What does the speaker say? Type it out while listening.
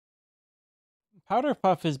Powder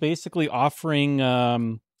Puff is basically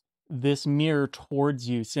offering this mirror towards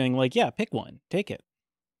you, saying like, "Yeah, pick one, take it."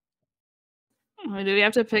 Do we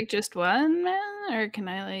have to pick just one, man, or can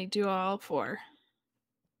I like do all four?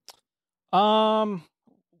 Um,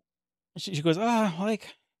 she goes,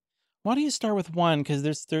 like, why don't you start with one? Because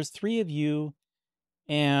there's three of you,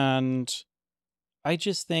 and I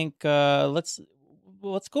just think let's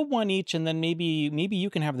go one each, and then maybe you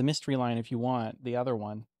can have the mystery line if you want the other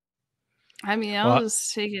one. I mean, I'll Well,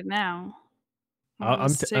 just take it now. I- I'll I'm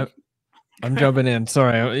just take. I'm jumping in.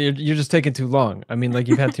 Sorry, you're just taking too long. I mean, like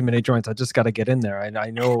you've had too many joints. I just got to get in there. I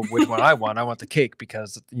know which one I want. I want the cake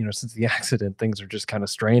because since the accident, things are just kind of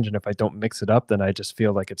strange. And if I don't mix it up, then I just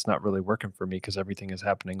feel like it's not really working for me because everything is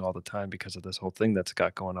happening all the time because of this whole thing that's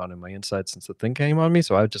got going on in my inside since the thing came on me.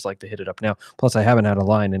 So I would just like to hit it up now. Plus, I haven't had a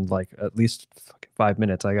line in like at least 5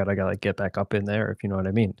 minutes. I gotta like get back up in there if you know what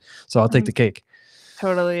I mean. So I'll take the cake.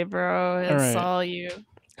 Totally, bro. It's right. all you.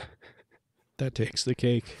 That takes the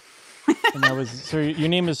cake. And that was so. Your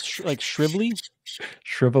name is Shrively.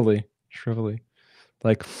 Shrivelly.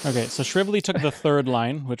 Like Okay, so Shrively took the third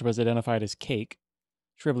line, which was identified as cake.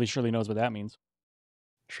 Shrively surely knows what that means.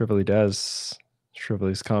 Shrivelly does.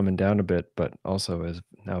 Shrively's calming down a bit, but also is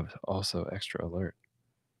now also extra alert.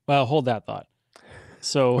 Well, hold that thought.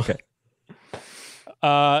 So, Okay.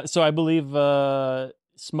 So I believe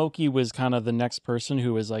Smokey was kind of the next person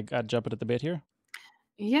who was like jumping at the bit here.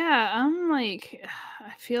 Yeah, I'm like,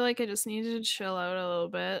 I feel like I just needed to chill out a little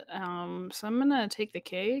bit. So I'm gonna take the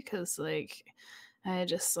K because like, I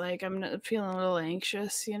just like I'm feeling a little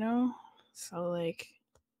anxious, So like,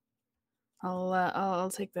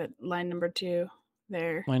 I'll take that line number 2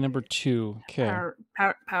 there. Line number 2. Okay.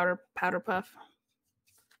 Powder puff.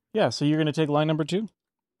 Yeah. So you're gonna take line number 2.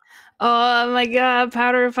 Oh my god,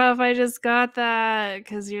 powder puff! I just got that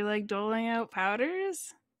because you're like doling out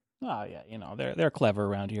powders. Oh yeah, they're clever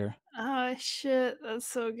around here. Oh shit, that's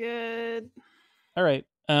so good. All right.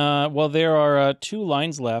 Well, there are 2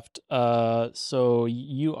 lines left. So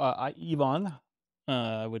you, Ivan,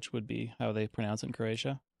 which would be how they pronounce it in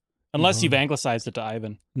Croatia, unless you've Ivan. anglicized it to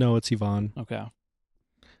Ivan. No, it's Yvonne. Okay.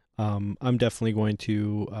 I'm definitely going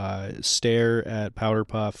to stare at Powder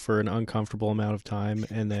Puff for an uncomfortable amount of time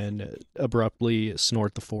and then abruptly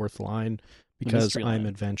snort the 4th line because I'm line.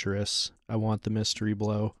 adventurous. I want the mystery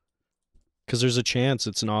blow. Because there's a chance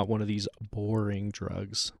it's not one of these boring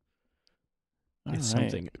drugs. It's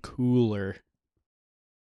something cooler.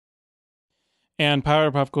 And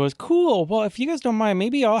Powder Puff goes, cool. Well, if you guys don't mind,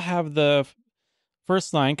 maybe I'll have the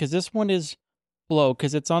first line because this one is blow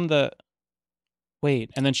because it's on the...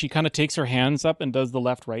 Wait. And then she kind of takes her hands up and does the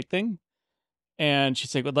left-right thing. And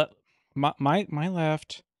she's like, well, my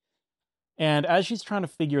left. And as she's trying to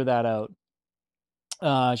figure that out,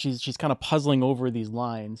 she's kind of puzzling over these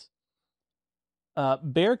lines.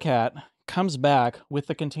 Bearcat comes back with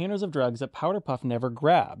the containers of drugs that Powder Puff never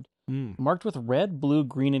grabbed, marked with red, blue,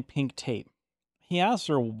 green, and pink tape. He asks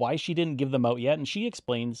her why she didn't give them out yet, and she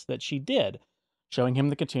explains that she did, showing him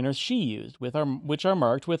the containers she used, which are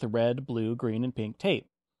marked with red, blue, green, and pink tape.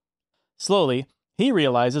 Slowly, he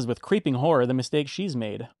realizes with creeping horror the mistake she's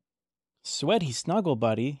made. Sweaty snuggle,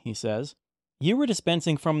 buddy, he says. You were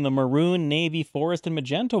dispensing from the maroon, navy, forest, and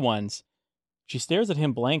magenta ones. She stares at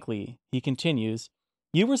him blankly. He continues,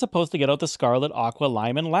 you were supposed to get out the scarlet, aqua,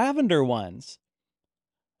 lime, and lavender ones.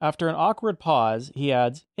 After an awkward pause, he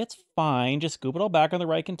adds, it's fine, just scoop it all back on the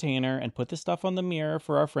right container and put the stuff on the mirror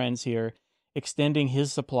for our friends here, extending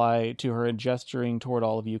his supply to her and gesturing toward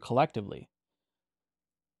all of you collectively.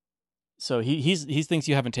 So he thinks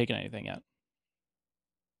you haven't taken anything yet.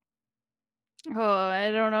 Oh,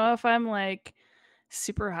 I don't know if I'm like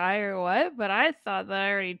super high or what, but I thought that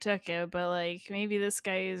I already took it. But like maybe this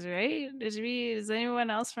guy is right. Does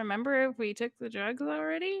anyone else remember if we took the drugs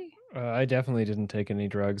already? I definitely didn't take any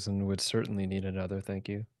drugs and would certainly need another. Thank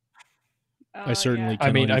you. Oh, I certainly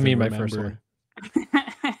yeah. cannot I mean my remember. first one.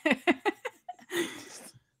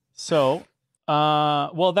 So,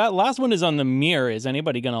 well, that last one is on the mirror. Is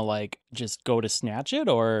anybody gonna like just go to snatch it,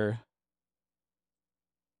 or?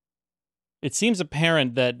 It seems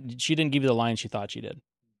apparent that she didn't give you the line she thought she did.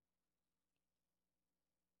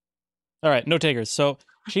 All right, no takers. So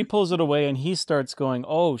she pulls it away and he starts going,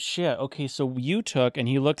 oh shit, okay, so you took, and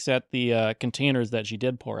he looks at the containers that she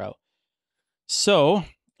did pour out. So,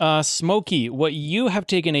 Smokey, what you have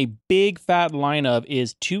taken a big fat line of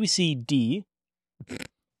is 2CD.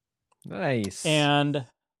 Nice. And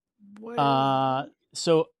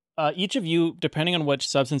so each of you, depending on which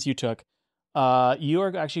substance you took, you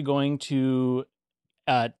are actually going to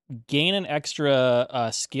gain an extra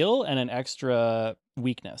skill and an extra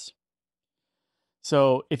weakness.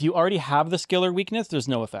 So if you already have the skill or weakness, there's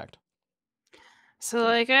no effect. So,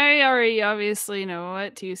 like, I already obviously know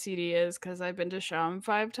what 2CD is because I've been to Sham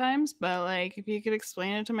 5 times, but, like, if you could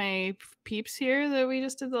explain it to my peeps here that we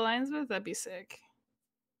just did the lines with, that'd be sick.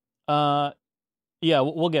 Yeah,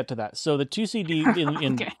 we'll get to that. So the 2CD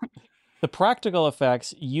in Okay. the practical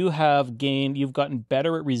effects, you've gotten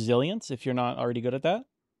better at resilience if you're not already good at that.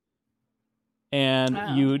 And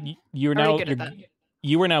you are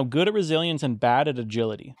now good at resilience and bad at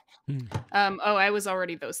agility. I was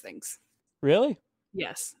already those things. Really?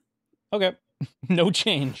 Yes. Okay. No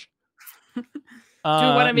change. Do you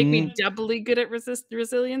want to make me doubly good at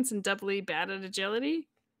resilience and doubly bad at agility?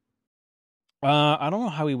 I don't know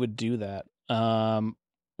how we would do that.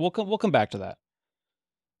 We'll come back to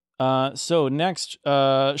that. So next,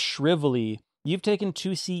 Shrivelly. You've taken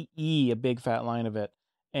 2CE, a big fat line of it,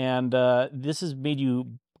 and this has made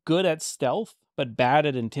you good at stealth but bad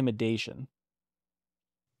at intimidation.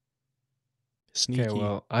 Sneaky. Okay,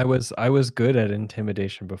 well, I was good at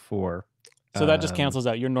intimidation before. So that just cancels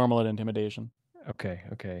out. You're normal at intimidation.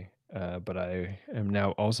 Okay. But I am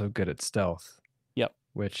now also good at stealth. Yep.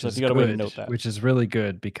 Which So is you gotta wait and good. note that. Which is really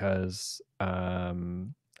good because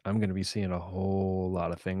I'm going to be seeing a whole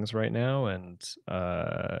lot of things right now, and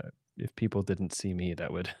if people didn't see me,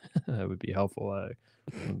 that would that would be helpful.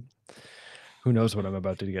 Who knows what I'm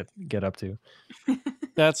about to get up to?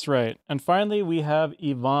 That's right. And finally, we have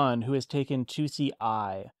Yvonne, who has taken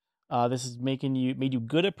 2CI. This is made you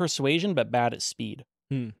good at persuasion but bad at speed.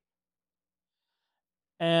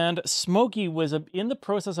 And Smokey was in the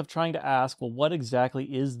process of trying to ask, well, what exactly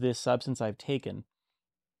is this substance I've taken?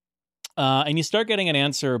 And you start getting an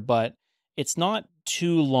answer, but it's not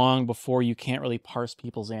too long before you can't really parse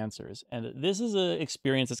people's answers. And this is an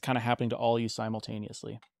experience that's kind of happening to all you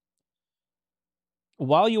simultaneously.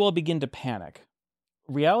 While you all begin to panic,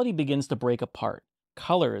 reality begins to break apart.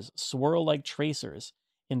 Colors swirl like tracers,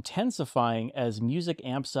 intensifying as music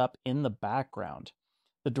amps up in the background.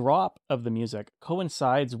 The drop of the music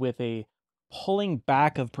coincides with a pulling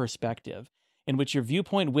back of perspective, in which your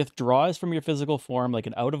viewpoint withdraws from your physical form like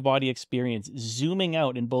an out-of-body experience, zooming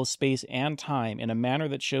out in both space and time in a manner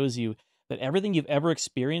that shows you that everything you've ever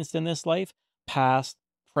experienced in this life, past,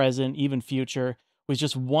 present, even future, was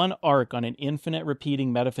just one arc on an infinite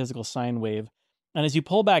repeating metaphysical sine wave. And as you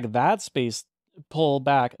pull back, that space-time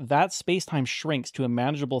shrinks to a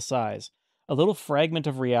manageable size, a little fragment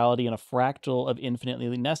of reality in a fractal of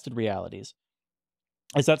infinitely nested realities.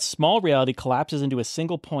 As that small reality collapses into a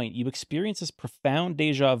single point, you experience this profound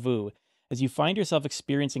déjà vu as you find yourself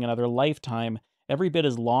experiencing another lifetime, every bit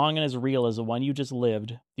as long and as real as the one you just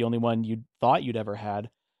lived, the only one you thought you'd ever had,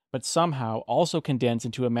 but somehow also condensed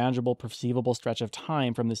into a manageable, perceivable stretch of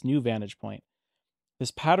time from this new vantage point.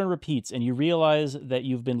 This pattern repeats, and you realize that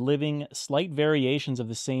you've been living slight variations of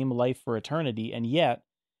the same life for eternity, and yet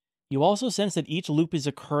you also sense that each loop is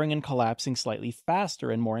occurring and collapsing slightly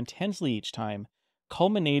faster and more intensely each time,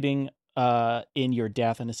 culminating in your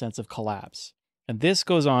death in a sense of collapse. And this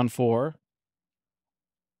goes on for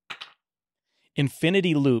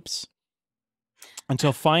infinity loops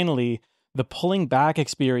until finally the pulling back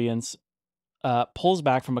experience pulls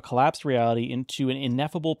back from a collapsed reality into an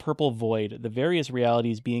ineffable purple void, the various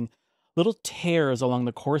realities being little tears along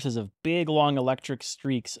the courses of big, long electric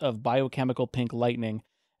streaks of biochemical pink lightning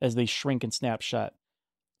as they shrink and snap shut.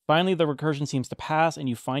 Finally, the recursion seems to pass, and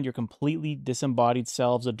you find your completely disembodied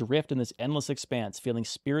selves adrift in this endless expanse, feeling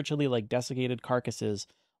spiritually like desiccated carcasses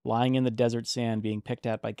lying in the desert sand being picked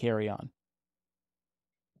at by carrion.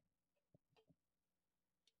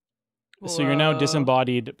 So you're now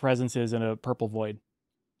disembodied presences in a purple void.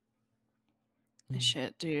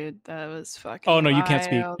 Shit, dude, that was fucking. Oh no, you can't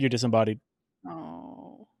speak. You're disembodied.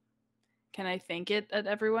 Oh, can I think it at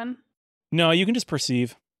everyone? No, you can just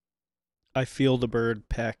perceive. I feel the bird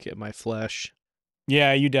peck at my flesh.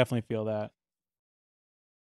 Yeah, you definitely feel that.